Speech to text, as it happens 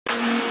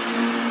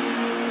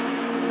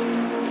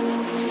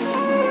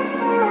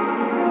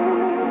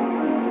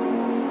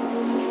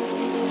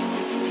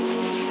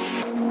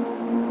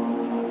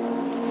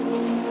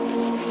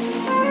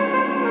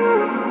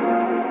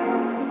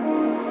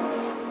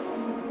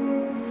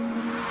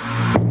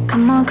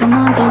come on,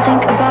 don't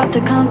think about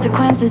the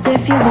consequences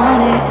if you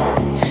want it.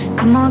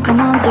 Come on, don't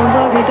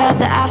worry about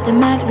the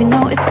aftermath, we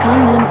know it's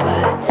coming.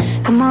 But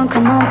come on,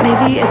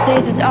 maybe it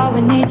says it's all we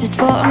need just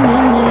for a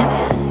minute.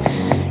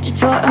 Just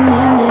for a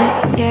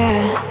minute,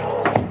 yeah.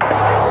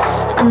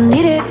 I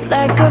need it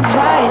like a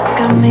vice,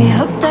 got me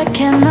hooked, I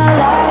cannot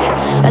lie.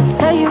 I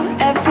tell you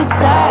every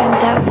time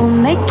that we'll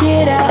make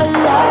it out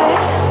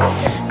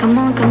alive. Come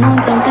on,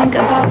 don't think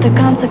about the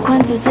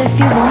consequences if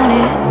you want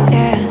it,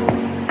 yeah.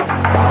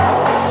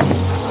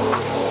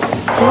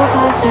 Too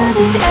close to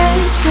the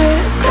edge,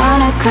 we're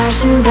gonna crash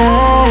and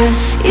burn.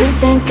 You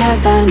think that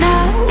by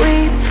now we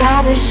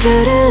probably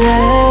should've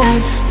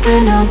learned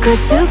we're no good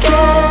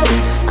together,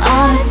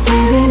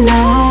 honestly we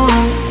know.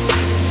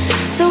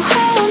 So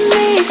hold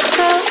me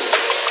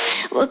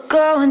close, we're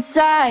going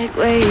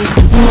sideways.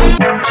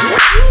 We're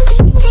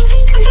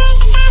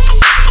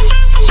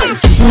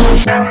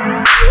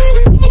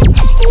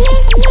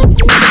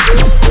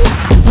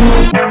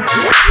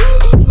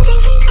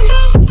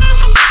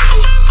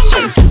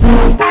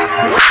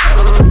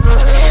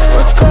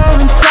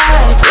going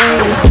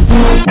sideways.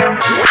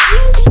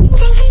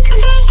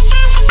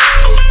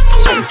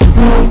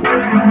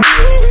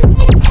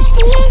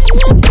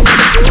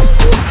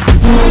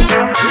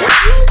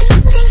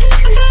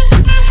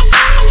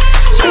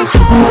 So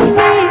hold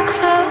me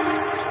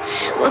close,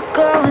 we're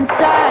going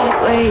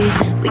sideways.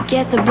 We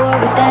get so bored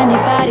with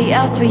anybody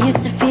else, we're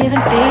used to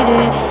feeling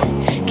faded.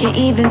 Can't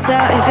even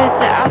tell if it's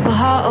the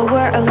alcohol or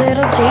we're a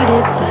little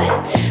jaded. But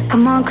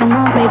come on,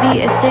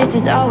 maybe a taste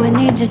is all we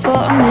need just for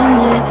a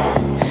minute.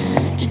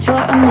 Just for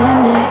a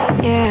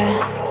minute, yeah.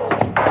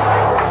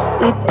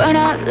 We burn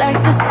out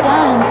like the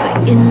sun,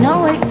 but you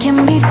know it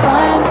can be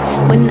fun.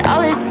 When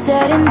all is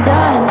said and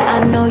done,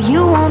 I know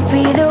you won't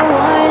be the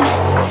one.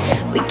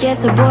 We get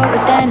so bored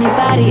with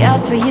anybody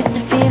else, we're used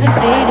to feeling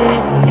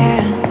faded,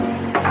 yeah.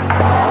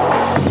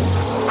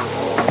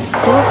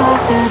 Too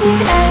close to the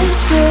edge,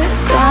 we're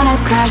gonna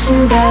crash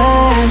and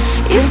burn.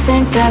 You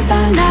think that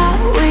by now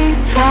we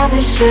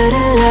probably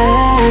should've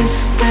learned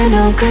we're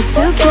no good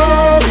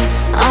together,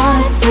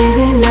 honestly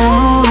we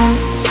know.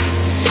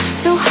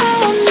 So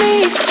hold me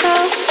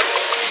close,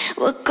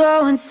 we're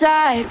going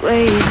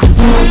sideways.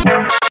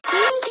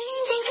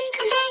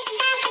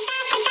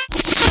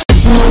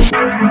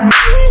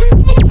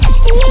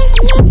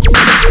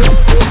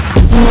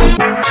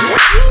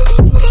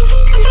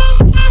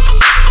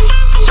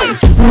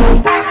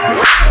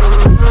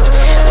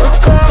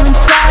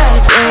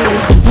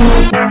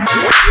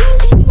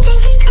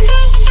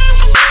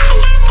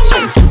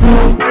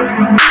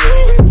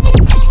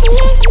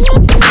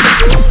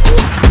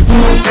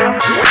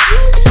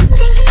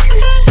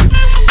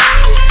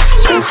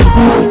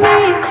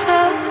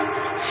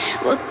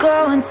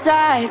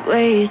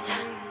 Sideways.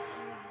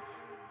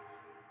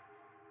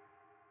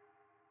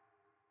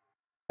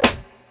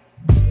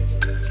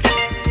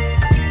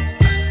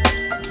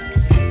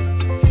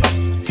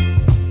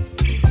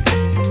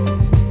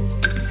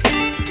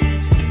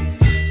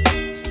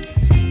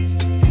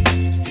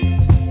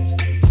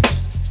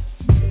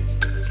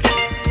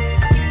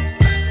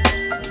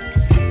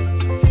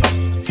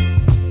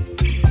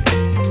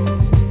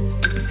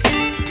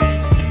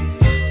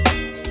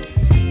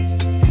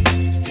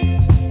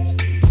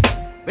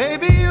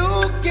 Baby,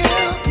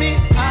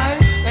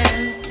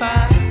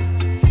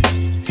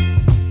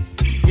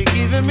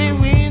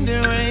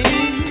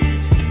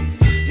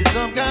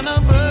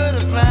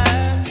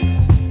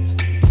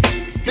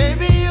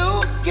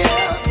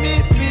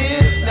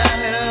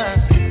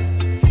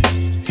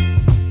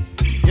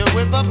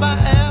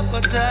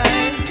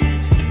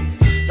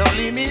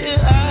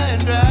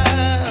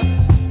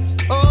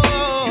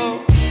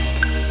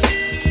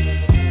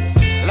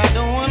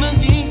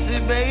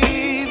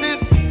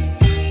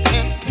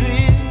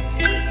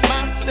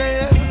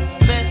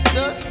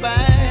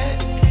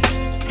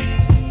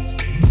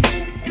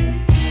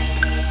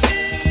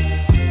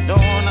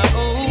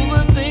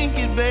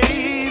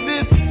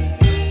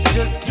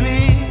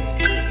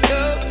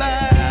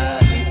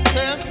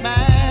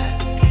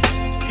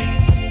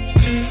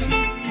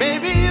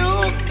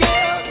 you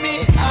give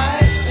me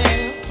ice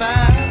and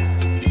fire.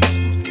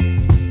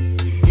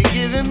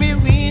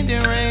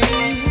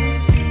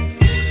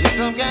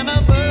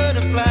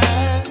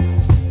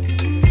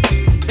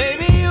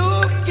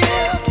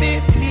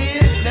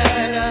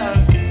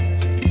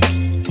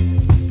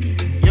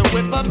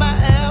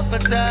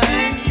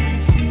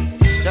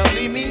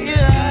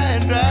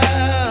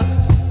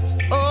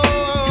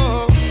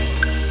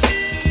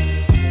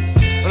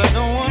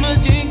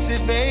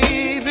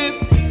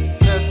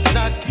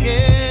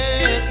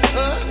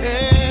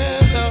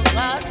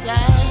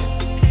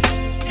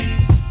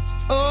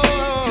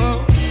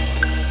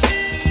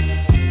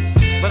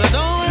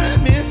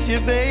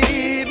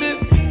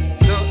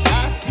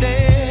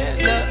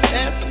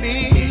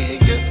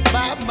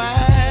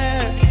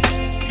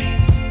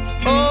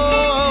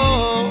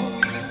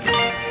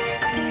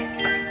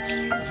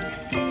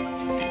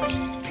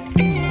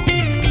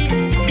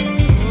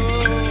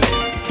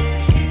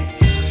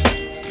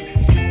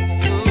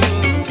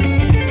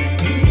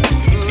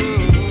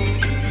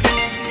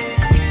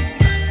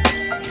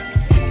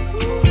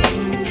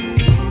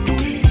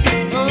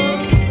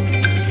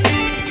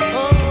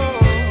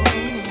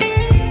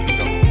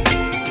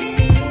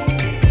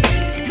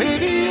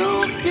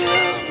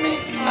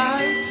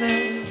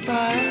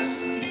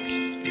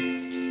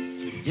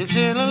 You're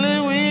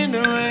channeling wind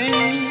and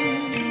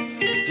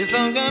rain. You're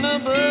some kind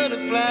of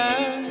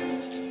butterfly.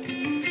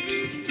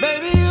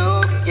 Baby,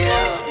 you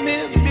give me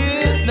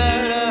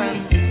midnight.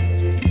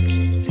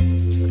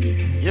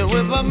 You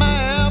whip up my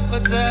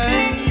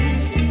appetite.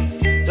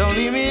 Don't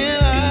leave me here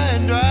high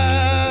and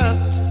dry.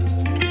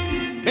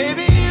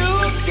 Baby,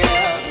 you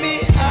give me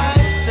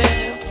ice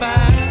and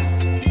fire.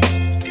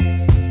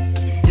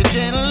 You're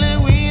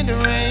channeling wind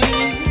and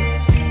rain.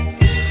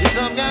 You're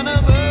some kind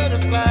of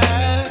butterfly.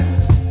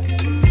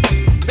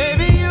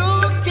 Baby, you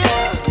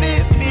give me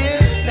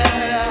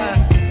midnight.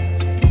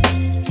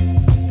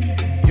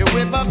 You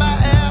whip up my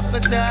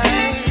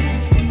appetite.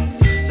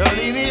 Don't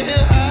leave me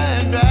here high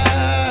and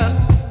dry.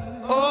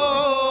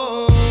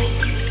 Oh,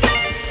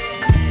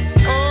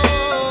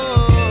 oh,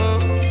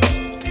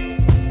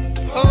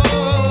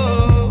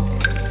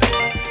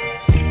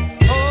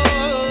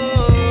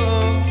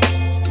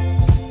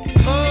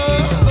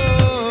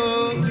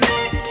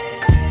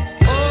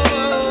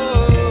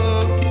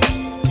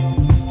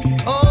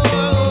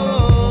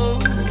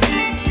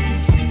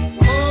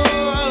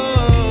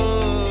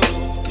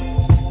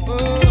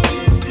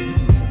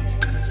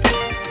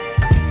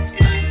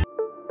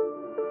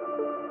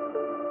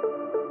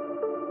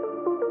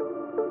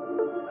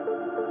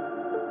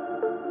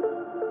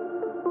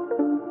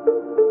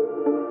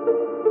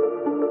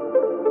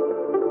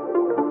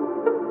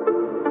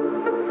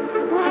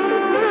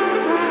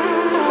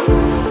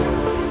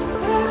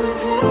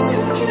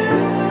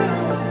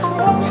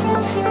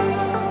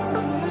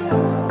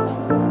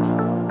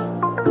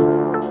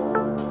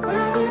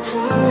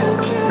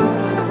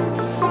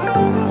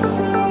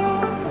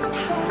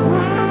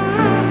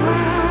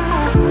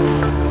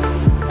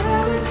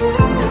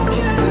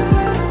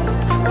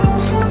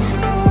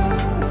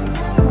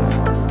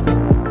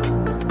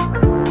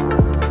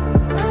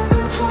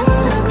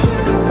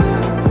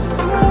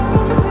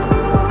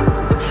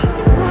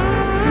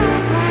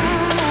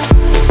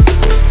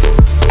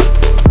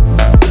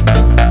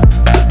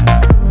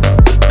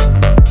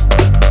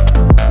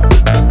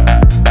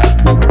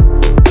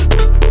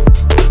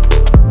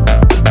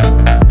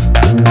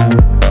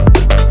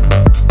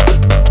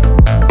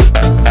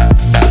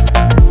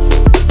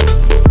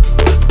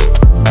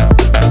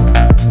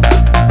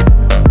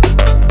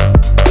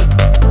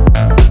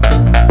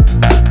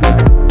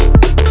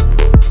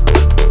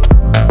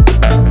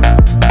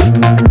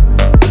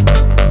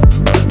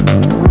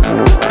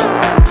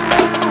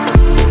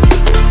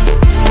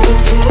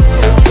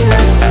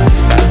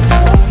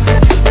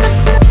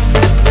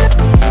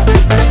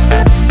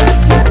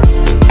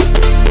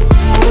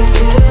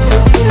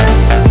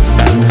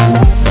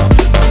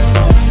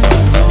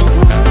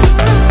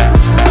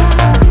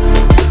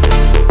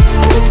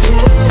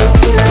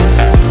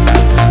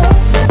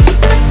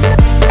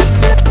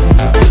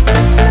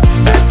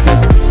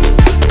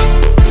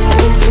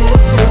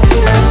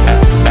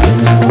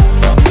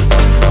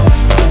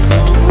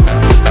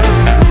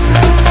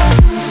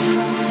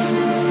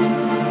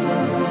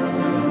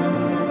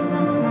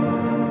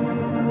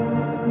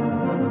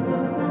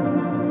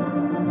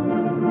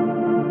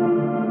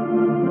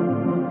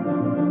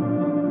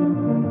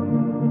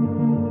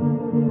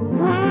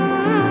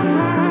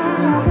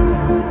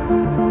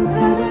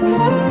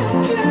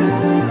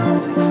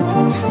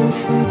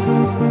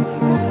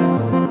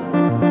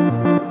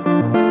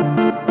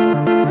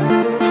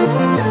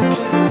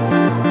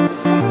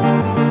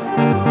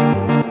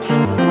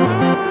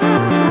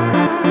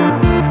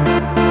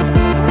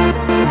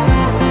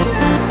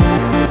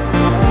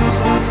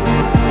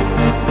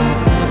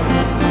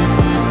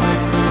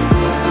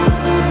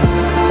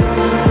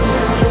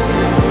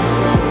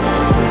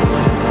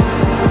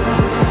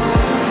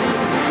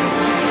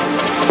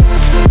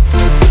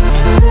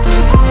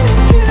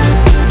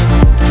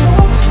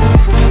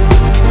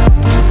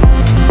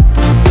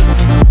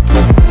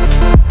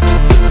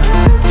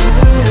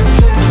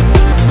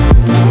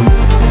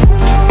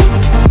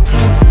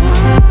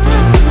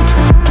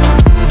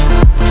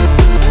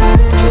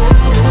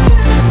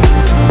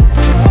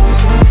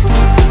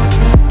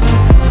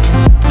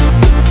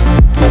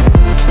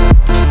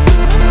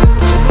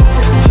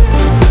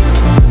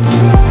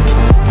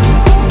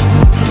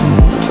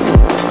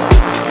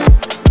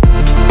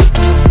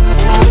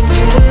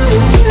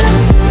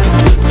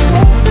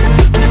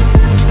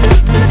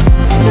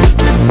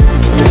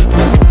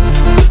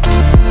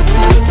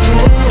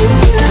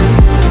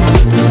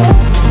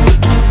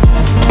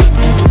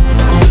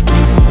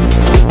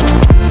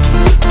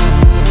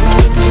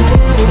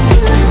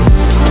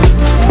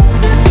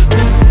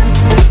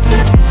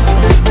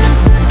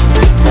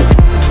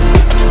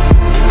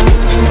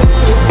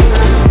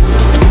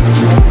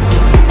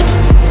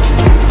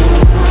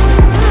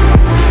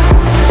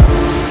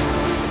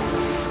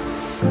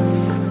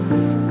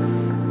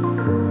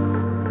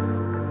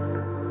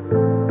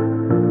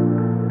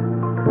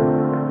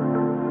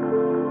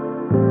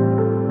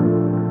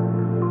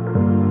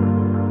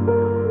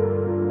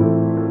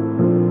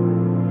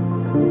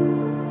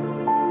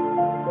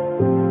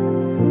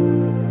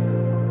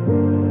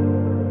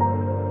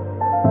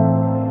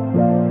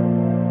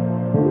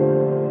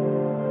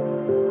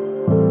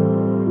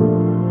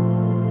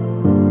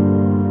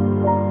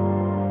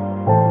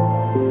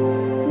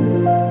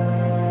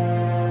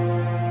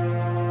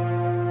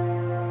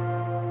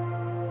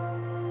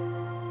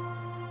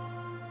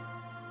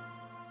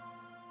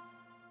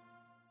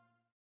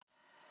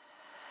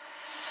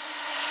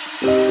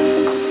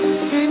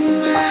 Send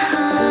my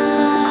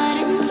heart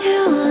into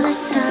the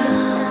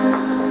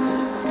sound,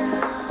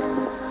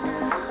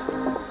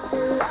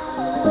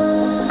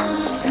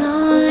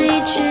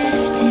 slowly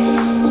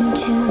drifting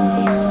into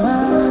your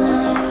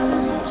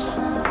arms.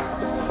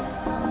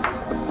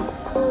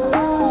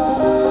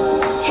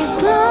 It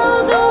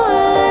blows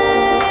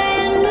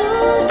away in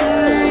new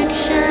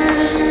directions.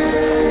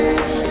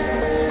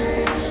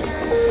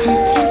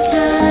 It's your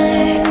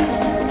turn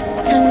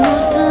to know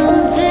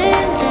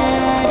something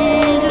that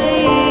is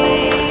real.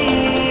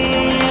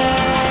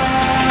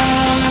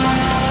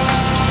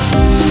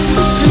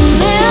 The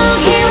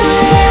Milky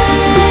Way,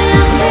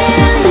 I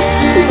feel your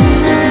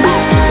splendor.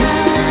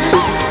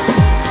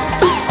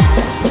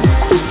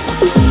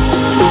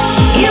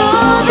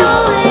 You're the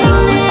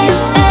weakness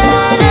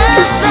that I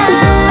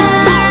find.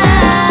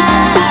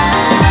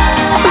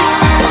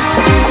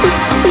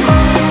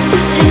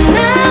 And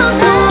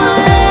melt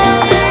away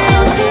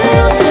into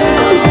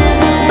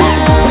forever.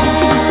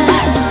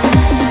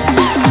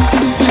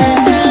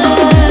 As I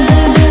learn,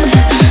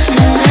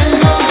 and I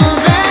know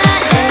that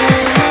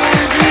it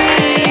was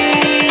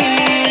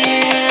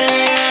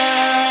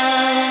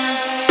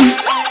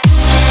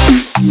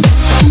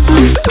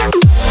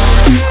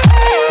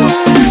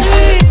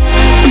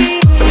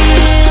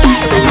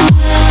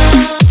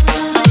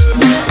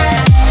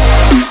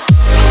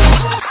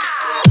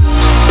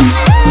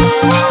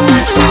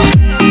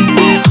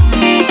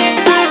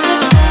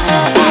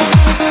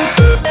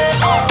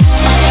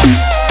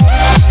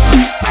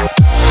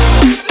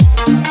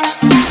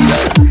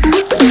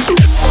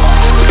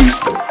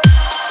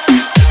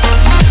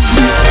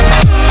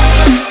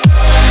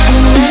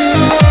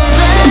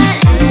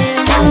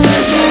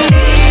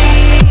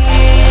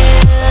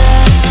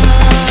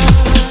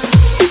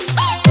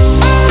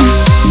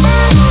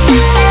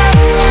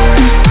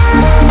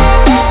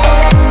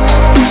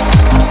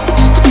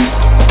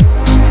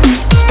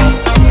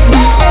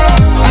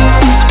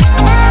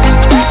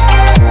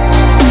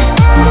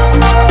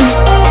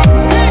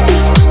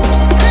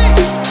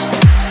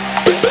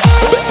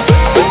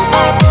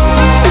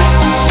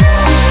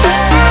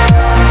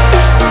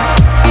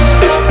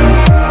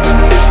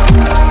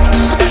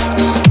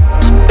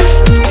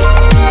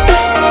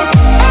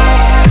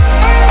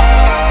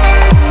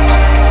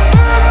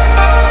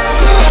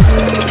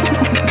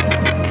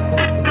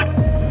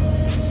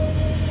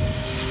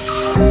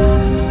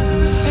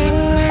send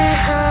my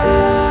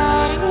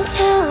heart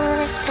into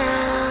the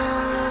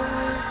sound,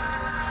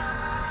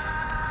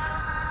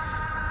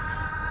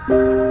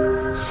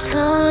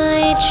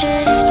 slowly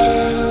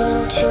drifting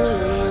into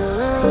your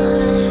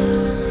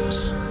arms.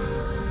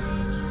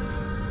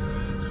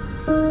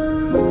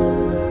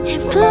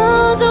 It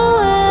blows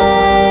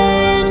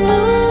away in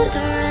new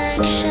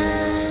directions.